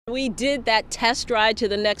We did that test ride to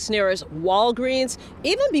the next nearest Walgreens.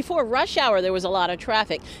 Even before rush hour, there was a lot of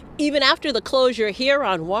traffic. Even after the closure here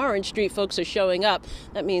on Warren Street, folks are showing up.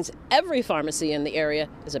 That means every pharmacy in the area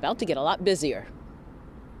is about to get a lot busier.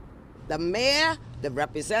 The mayor, the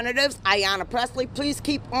representatives, Ayanna Pressley, please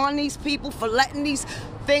keep on these people for letting these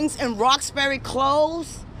things in Roxbury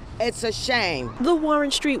close. It's a shame. The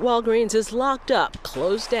Warren Street Walgreens is locked up,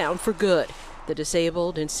 closed down for good. The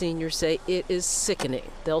disabled and seniors say it is sickening.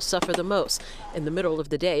 They'll suffer the most. In the middle of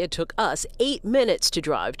the day, it took us 8 minutes to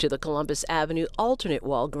drive to the Columbus Avenue alternate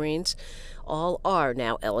Walgreens. All are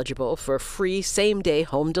now eligible for free same-day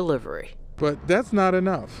home delivery. But that's not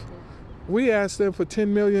enough. We asked them for $10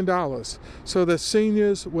 million so that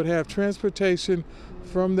seniors would have transportation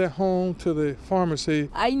from their home to the pharmacy.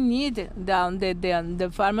 I need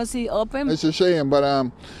the pharmacy open. It's a shame, but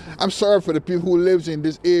I'm sorry for the people who lives in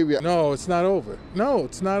this area. No, it's not over. No,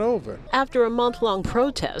 it's not over. After a month-long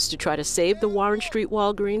protest to try to save the Warren Street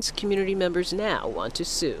Walgreens, community members now want to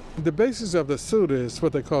sue. The basis of the suit is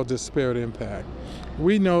what they call disparate impact.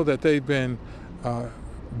 We know that they've been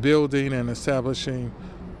building and establishing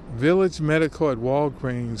Village Medical at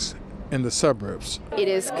Walgreens in the suburbs. It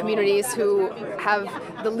is communities who have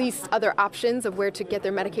the least other options of where to get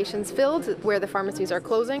their medications filled, where the pharmacies are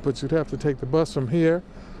closing. But you'd have to take the bus from here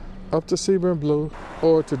up to Seaburn Blue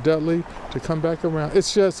or to Dudley to come back around.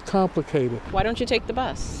 It's just complicated. Why don't you take the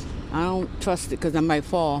bus? I don't trust it because I might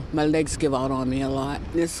fall. My legs give out on me a lot.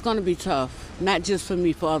 It's going to be tough, not just for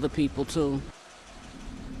me, for other people too.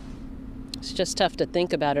 It's just tough to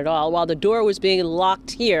think about it all. While the door was being locked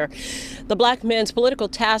here, the Black Men's Political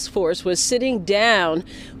Task Force was sitting down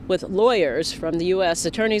with lawyers from the U.S.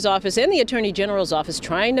 Attorney's Office and the Attorney General's Office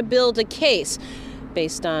trying to build a case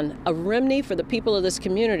based on a remedy for the people of this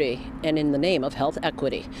community and in the name of health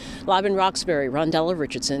equity. Live in Roxbury, Rondella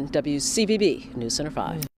Richardson, WCVB News Center 5.